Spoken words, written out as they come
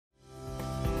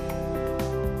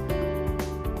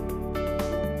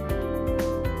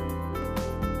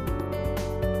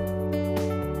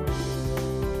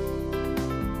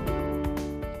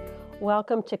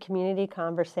welcome to Community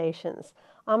Conversations.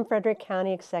 I'm Frederick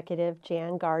County Executive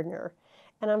Jan Gardner,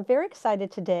 and I'm very excited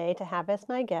today to have as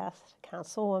my guest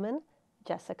Councilwoman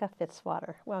Jessica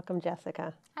Fitzwater. Welcome,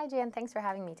 Jessica. Hi, Jan. Thanks for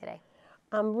having me today.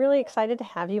 I'm really excited to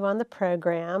have you on the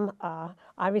program.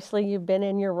 Obviously, you've been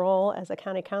in your role as a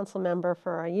county council member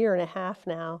for a year and a half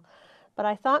now, but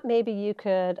I thought maybe you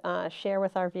could share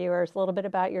with our viewers a little bit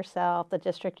about yourself, the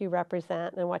district you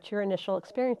represent, and what your initial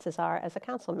experiences are as a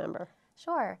council member.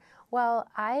 Sure. Well,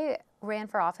 I ran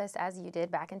for office, as you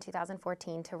did, back in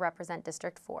 2014 to represent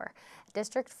District 4.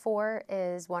 District 4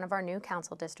 is one of our new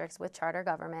council districts with charter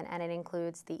government, and it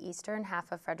includes the eastern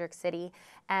half of Frederick City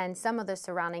and some of the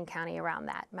surrounding county around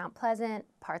that, Mount Pleasant,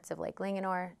 parts of Lake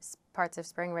Linganore, parts of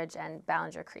Spring Ridge, and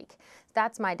Ballinger Creek.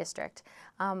 That's my district.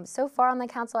 So far on the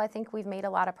council, I think we've made a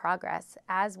lot of progress.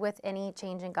 As with any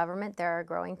change in government, there are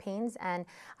growing pains, and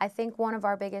I think one of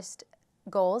our biggest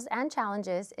goals and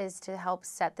challenges is to help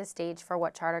set the stage for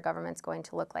what charter government's going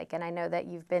to look like. And I know that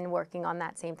you've been working on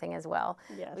that same thing as well.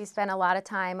 Yes. We spent a lot of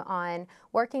time on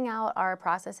working out our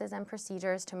processes and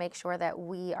procedures to make sure that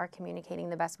we are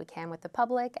communicating the best we can with the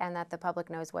public and that the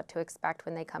public knows what to expect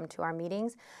when they come to our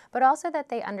meetings, but also that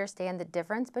they understand the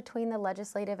difference between the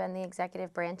legislative and the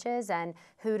executive branches and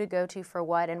who to go to for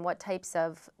what and what types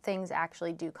of things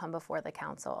actually do come before the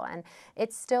council. And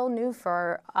it's still new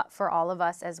for all of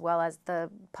us as well as the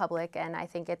public, and I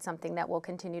think it's something that we'll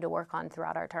continue to work on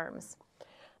throughout our terms.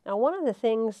 Now, one of the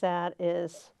things that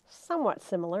is somewhat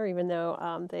similar, even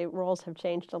though the roles have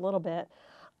changed a little bit,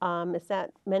 is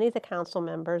that many of the council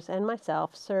members and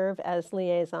myself serve as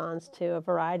liaisons to a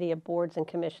variety of boards and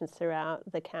commissions throughout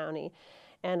the county.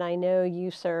 And I know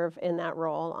you serve in that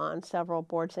role on several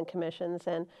boards and commissions,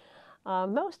 and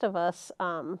most of us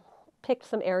picked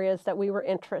some areas that we were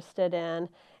interested in.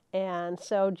 And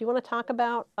so do you want to talk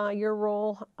about your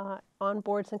role on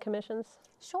boards and commissions?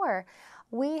 Sure.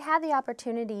 We had the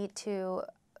opportunity to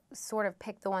sort of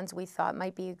pick the ones we thought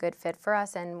might be a good fit for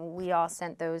us, and we all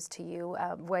sent those to you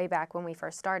way back when we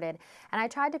first started. And I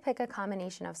tried to pick a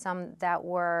combination of some that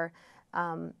were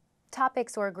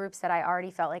topics or groups that I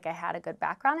already felt like I had a good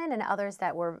background in, and others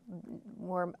that were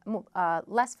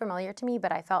less familiar to me,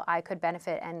 but I felt I could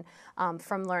benefit and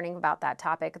from learning about that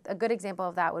topic. A good example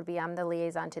of that would be I'm the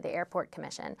liaison to the Airport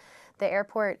Commission. The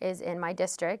airport is in my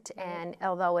district, and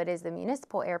although it is the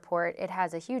municipal airport, it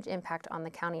has a huge impact on the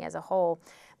county as a whole,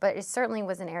 but it certainly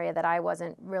was an area that I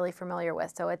wasn't really familiar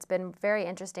with. So it's been very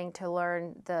interesting to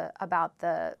learn about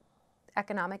the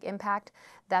economic impact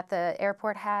that the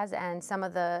airport has and some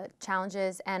of the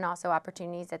challenges and also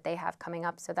opportunities that they have coming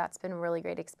up. So that's been a really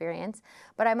great experience.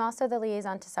 But I'm also the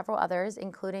liaison to several others,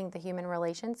 including the Human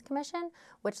Relations Commission,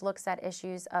 which looks at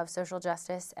issues of social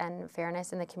justice and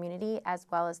fairness in the community, as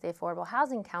well as the Affordable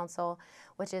Housing Council,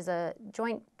 which is a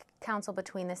joint council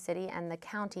between the city and the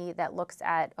county that looks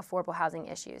at affordable housing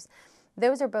issues.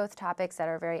 Those are both topics that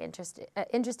are very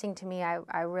interesting to me.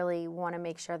 I really want to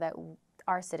make sure that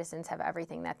our citizens have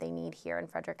everything that they need here in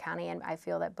Frederick County, and I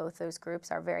feel that both those groups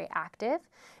are very active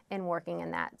in working in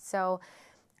that. So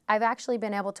I've actually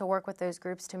been able to work with those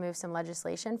groups to move some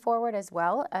legislation forward as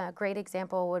well. A great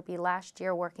example would be last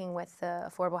year working with the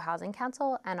Affordable Housing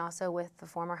Council and also with the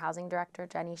former housing director,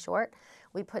 Jenny Short.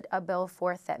 We put a bill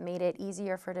forth that made it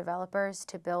easier for developers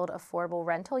to build affordable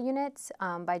rental units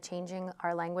by changing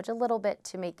our language a little bit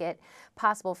to make it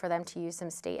possible for them to use some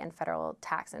state and federal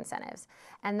tax incentives.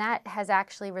 And that has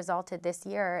actually resulted this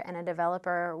year in a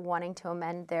developer wanting to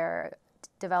amend their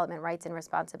Development Rights and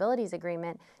Responsibilities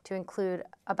Agreement to include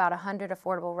about 100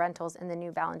 affordable rentals in the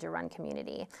new Ballinger Run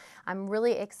community. I'm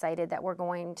really excited that we're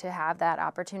going to have that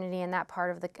opportunity in that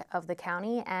part of the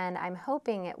county, and I'm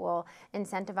hoping it will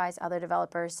incentivize other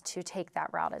developers to take that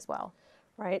route as well.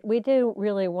 Right. We do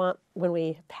really want, when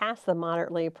we passed the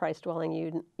moderately priced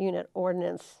dwelling unit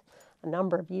ordinance a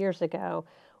number of years ago,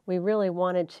 we really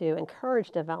wanted to encourage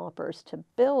developers to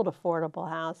build affordable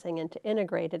housing and to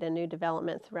integrate it in new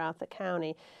development throughout the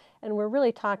county. And we're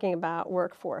really talking about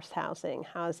workforce housing,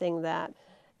 housing that,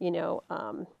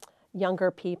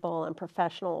 younger people and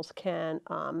professionals can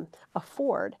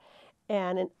afford.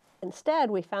 And instead,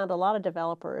 we found a lot of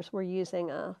developers were using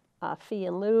a fee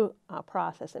in lieu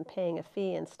process and paying a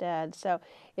fee instead. So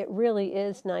it really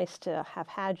is nice to have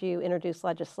had you introduce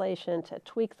legislation to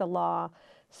tweak the law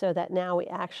so that now we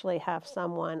actually have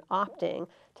someone opting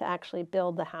to actually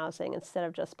build the housing instead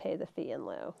of just pay the fee in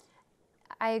lieu.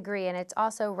 I agree, and it's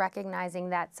also recognizing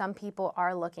that some people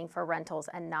are looking for rentals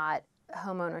and not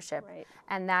home ownership, Right.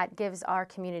 and that gives our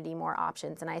community more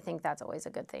options, and I think that's always a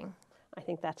good thing. I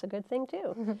think that's a good thing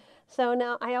too. So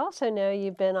now I also know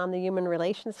you've been on the Human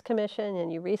Relations Commission,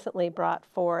 and you recently brought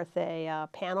forth a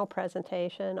panel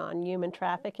presentation on human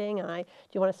trafficking. Do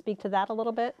you want to speak to that a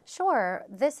little bit? Sure.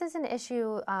 This is an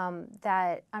issue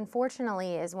that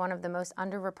unfortunately is one of the most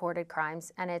underreported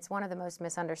crimes, and it's one of the most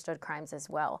misunderstood crimes as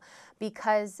well,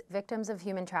 because victims of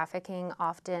human trafficking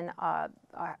often are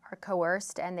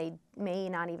coerced, and they may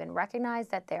not even recognize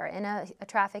that they're in a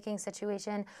trafficking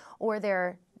situation, or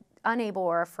they're unable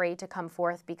or afraid to come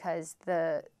forth because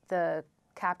the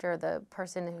captor, the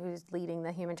person who's leading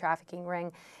the human trafficking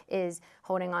ring, is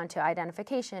holding on to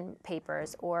identification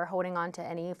papers or holding on to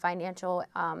any financial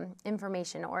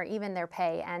information or even their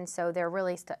pay, and so they're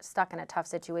really stuck in a tough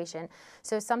situation.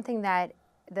 So something that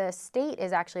the state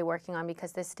is actually working on,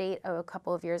 because the state a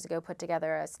couple of years ago put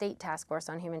together a state task force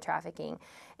on human trafficking,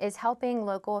 is helping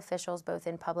local officials both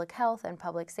in public health and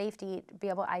public safety to be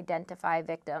able to identify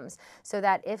victims, so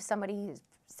that if somebody,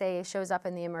 say, shows up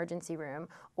in the emergency room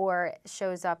or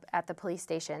shows up at the police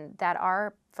station, that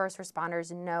our first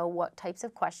responders know what types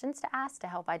of questions to ask to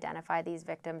help identify these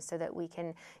victims so that we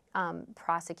can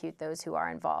prosecute those who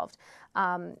are involved.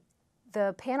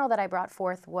 The panel that I brought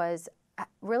forth was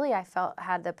really, I felt,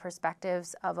 had the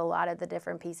perspectives of a lot of the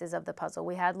different pieces of the puzzle.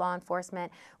 We had law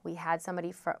enforcement, we had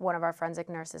somebody, one of our forensic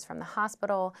nurses from the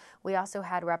hospital, we also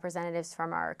had representatives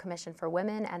from our Commission for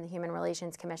Women and the Human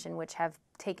Relations Commission, which have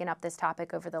taken up this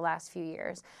topic over the last few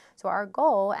years. So our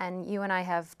goal, and you and I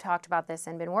have talked about this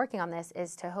and been working on this,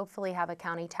 is to hopefully have a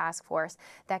county task force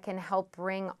that can help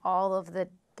bring all of the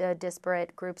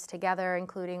disparate groups together,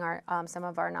 including our some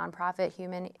of our nonprofit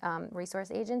human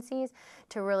resource agencies,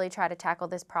 to really try to tackle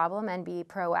this problem and be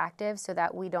proactive so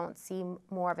that we don't see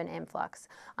more of an influx.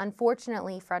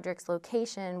 Unfortunately, Frederick's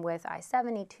location with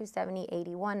I-70, 270,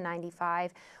 81,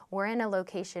 95, we're in a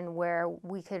location where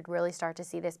we could really start to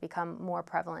see this become more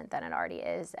prevalent than it already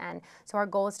is. And so our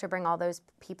goal is to bring all those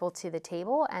people to the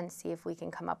table and see if we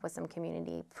can come up with some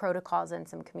community protocols and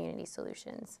some community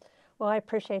solutions. Well, I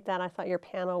appreciate that. I thought your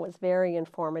panel was very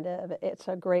informative. It's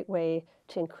a great way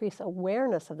to increase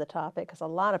awareness of the topic, because a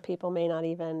lot of people may not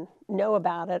even know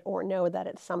about it or know that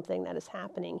it's something that is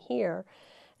happening here.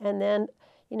 And then,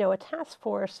 you know, a task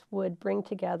force would bring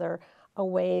together a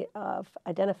way of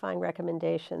identifying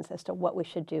recommendations as to what we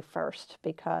should do first,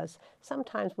 because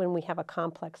sometimes when we have a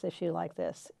complex issue like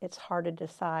this, it's hard to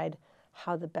decide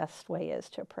how the best way is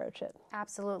to approach it.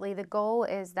 Absolutely. The goal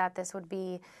is that this would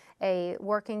be a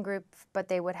working group, but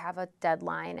they would have a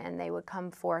deadline, and they would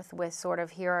come forth with sort of,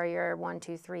 here are your 1,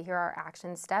 2, 3, here are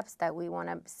action steps that we want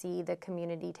to see the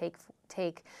community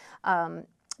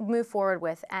move forward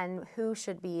with, and who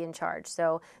should be in charge.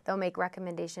 So they'll make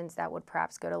recommendations that would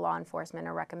perhaps go to law enforcement,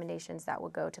 or recommendations that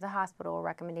would go to the hospital, or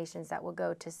recommendations that would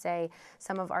go to, say,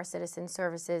 some of our citizen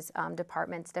services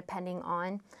departments, depending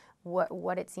on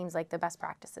what it seems like the best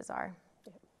practices are.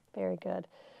 Very good.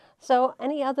 So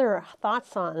any other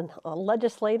thoughts on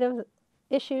legislative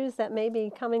issues that may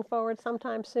be coming forward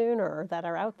sometime soon or that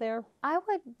are out there? I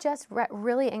would just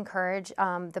really encourage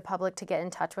the public to get in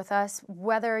touch with us,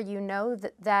 whether you know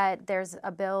that there's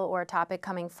a bill or a topic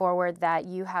coming forward that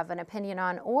you have an opinion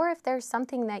on, or if there's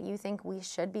something that you think we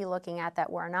should be looking at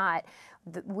that we're not.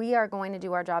 We are going to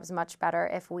do our jobs much better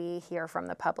if we hear from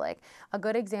the public. A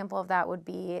good example of that would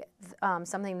be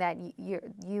something that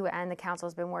you and the council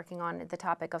has been working on, the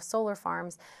topic of solar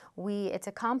farms. It's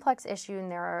a complex issue,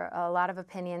 and there are a lot of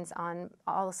opinions on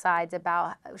all sides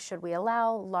about, should we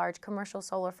allow large commercial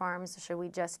solar farms? Should we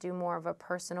just do more of a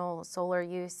personal solar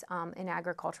use in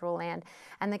agricultural land?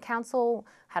 And the council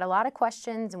had a lot of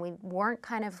questions, and we weren't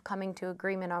kind of coming to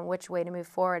agreement on which way to move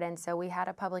forward. And so we had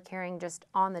a public hearing just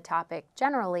on the topic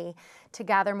generally to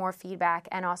gather more feedback,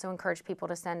 and also encourage people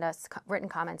to send us written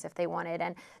comments if they wanted.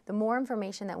 And the more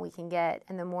information that we can get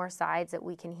and the more sides that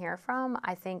we can hear from,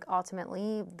 I think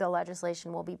ultimately the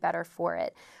legislation will be better for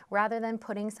it. Rather than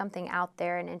putting something out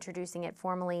there and introducing it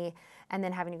formally and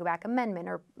then having to go back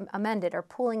amend it or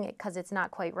pulling it because it's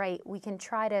not quite right, we can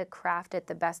try to craft it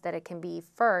the best that it can be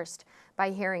first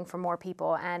by hearing from more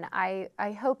people. And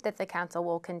I hope that the council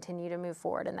will continue to move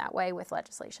forward in that way with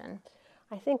legislation.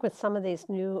 I think with some of these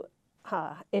new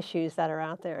issues that are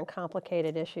out there and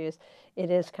complicated issues, it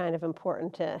is kind of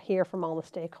important to hear from all the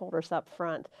stakeholders up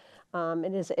front.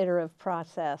 It is an iterative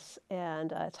process,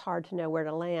 and it's hard to know where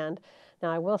to land.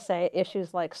 Now, I will say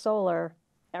issues like solar,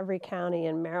 every county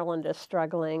in Maryland is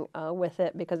struggling with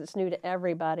it because it's new to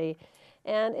everybody.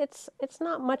 And it's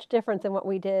not much different than what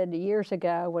we did years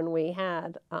ago when we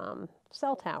had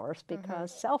cell towers,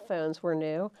 because cell phones were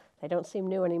new. They don't seem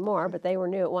new anymore, but they were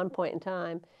new at one point in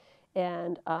time.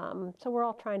 And so we're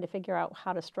all trying to figure out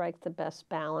how to strike the best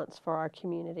balance for our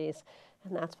communities.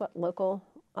 And that's what local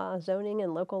zoning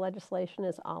and local legislation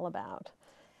is all about.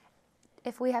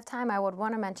 If we have time, I would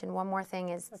want to mention one more thing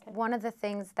is one of the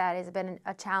things that has been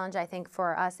a challenge, I think,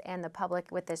 for us and the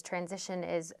public with this transition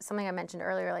is something I mentioned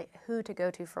earlier, like who to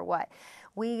go to for what.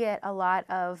 We get a lot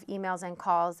of emails and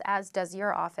calls, as does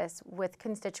your office, with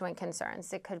constituent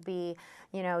concerns. It could be,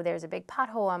 you know, there's a big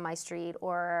pothole on my street,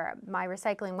 or my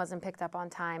recycling wasn't picked up on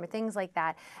time, or things like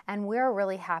that. And we're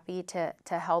really happy to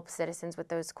help citizens with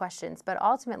those questions. But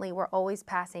ultimately, we're always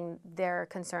passing their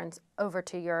concerns over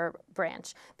to your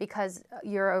branch because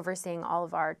you're overseeing all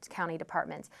of our county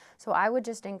departments. So I would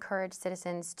just encourage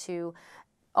citizens to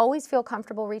always feel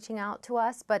comfortable reaching out to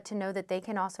us, but to know that they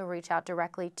can also reach out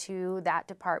directly to that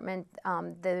department,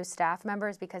 those staff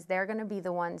members, because they're going to be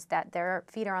the ones that their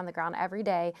feet are on the ground every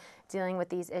day dealing with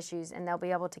these issues, and they'll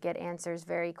be able to get answers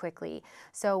very quickly.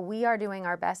 So we are doing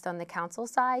our best on the council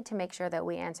side to make sure that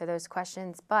we answer those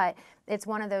questions, but it's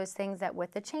one of those things that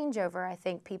with the changeover, I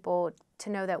think people to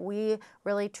know that we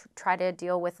really try to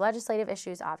deal with legislative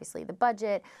issues, obviously the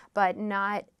budget, but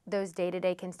not those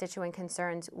day-to-day constituent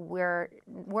concerns. We're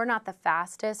not the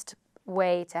fastest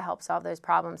way to help solve those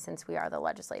problems since we are the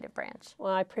legislative branch.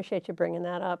 Well, I appreciate you bringing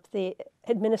that up. The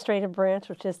administrative branch,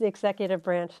 which is the executive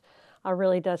branch,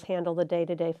 really does handle the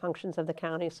day-to-day functions of the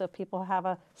county. So if people have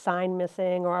a sign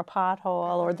missing or a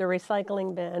pothole or the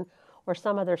recycling bin or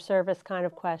some other service kind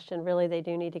of question, really they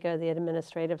do need to go to the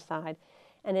administrative side.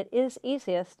 And it is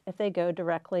easiest if they go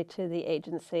directly to the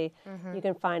agency. You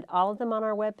can find all of them on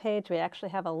our webpage. We actually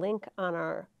have a link on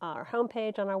our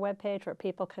homepage on our webpage where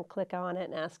people can click on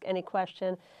it and ask any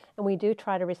question. And we do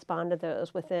try to respond to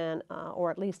those within,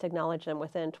 or at least acknowledge them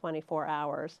within 24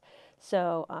 hours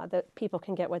so that people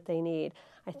can get what they need.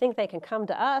 I think they can come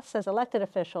to us as elected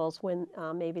officials when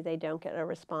maybe they don't get a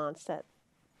response that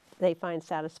they find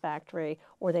satisfactory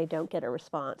or they don't get a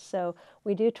response. So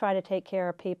we do try to take care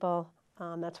of people.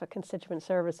 That's what constituent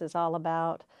service is all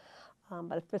about.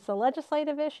 But if it's a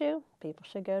legislative issue, people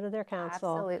should go to their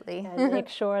council. Absolutely. And make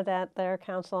sure that their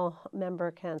council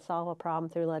member can solve a problem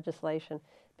through legislation,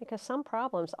 because some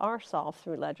problems are solved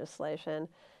through legislation.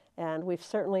 And we've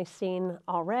certainly seen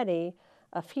already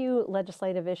a few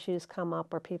legislative issues come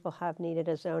up where people have needed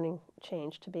a zoning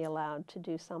change to be allowed to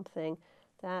do something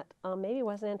that maybe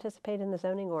wasn't anticipated in the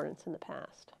zoning ordinance in the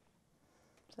past.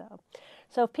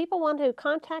 So if people want to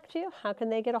contact you, how can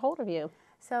they get a hold of you?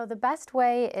 So the best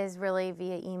way is really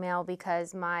via email,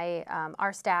 because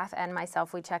our staff and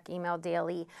myself, we check email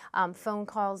daily. Phone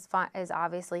calls is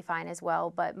obviously fine as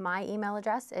well, but my email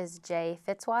address is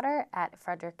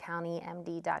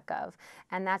jfitzwater@frederickcountymd.gov,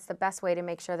 and that's the best way to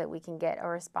make sure that we can get a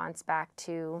response back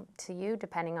to you,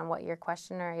 depending on what your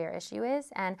question or your issue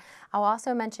is. And I'll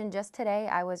also mention, just today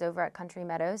I was over at Country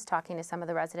Meadows talking to some of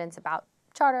the residents about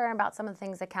charter and about some of the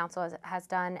things that council has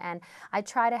done, and I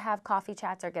try to have coffee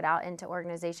chats or get out into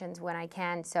organizations when I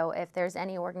can. So if there's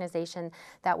any organization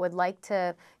that would like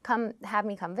to have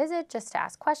me come visit just to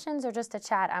ask questions or just to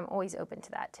chat, I'm always open to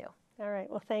that too. All right,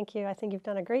 well, thank you. I think you've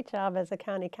done a great job as a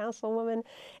county councilwoman,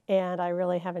 and I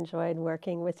really have enjoyed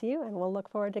working with you, and we'll look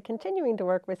forward to continuing to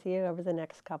work with you over the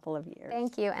next couple of years.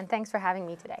 Thank you, and thanks for having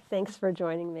me today. Thanks for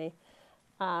joining me.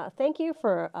 Thank you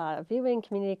for viewing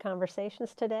Community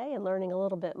Conversations today and learning a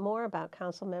little bit more about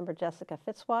Councilmember Jessica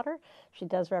Fitzwater. She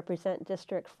does represent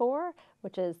District 4,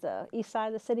 which is the east side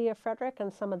of the city of Frederick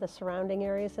and some of the surrounding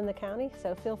areas in the county.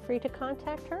 So feel free to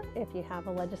contact her if you have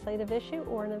a legislative issue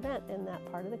or an event in that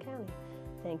part of the county.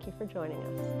 Thank you for joining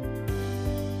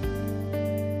us.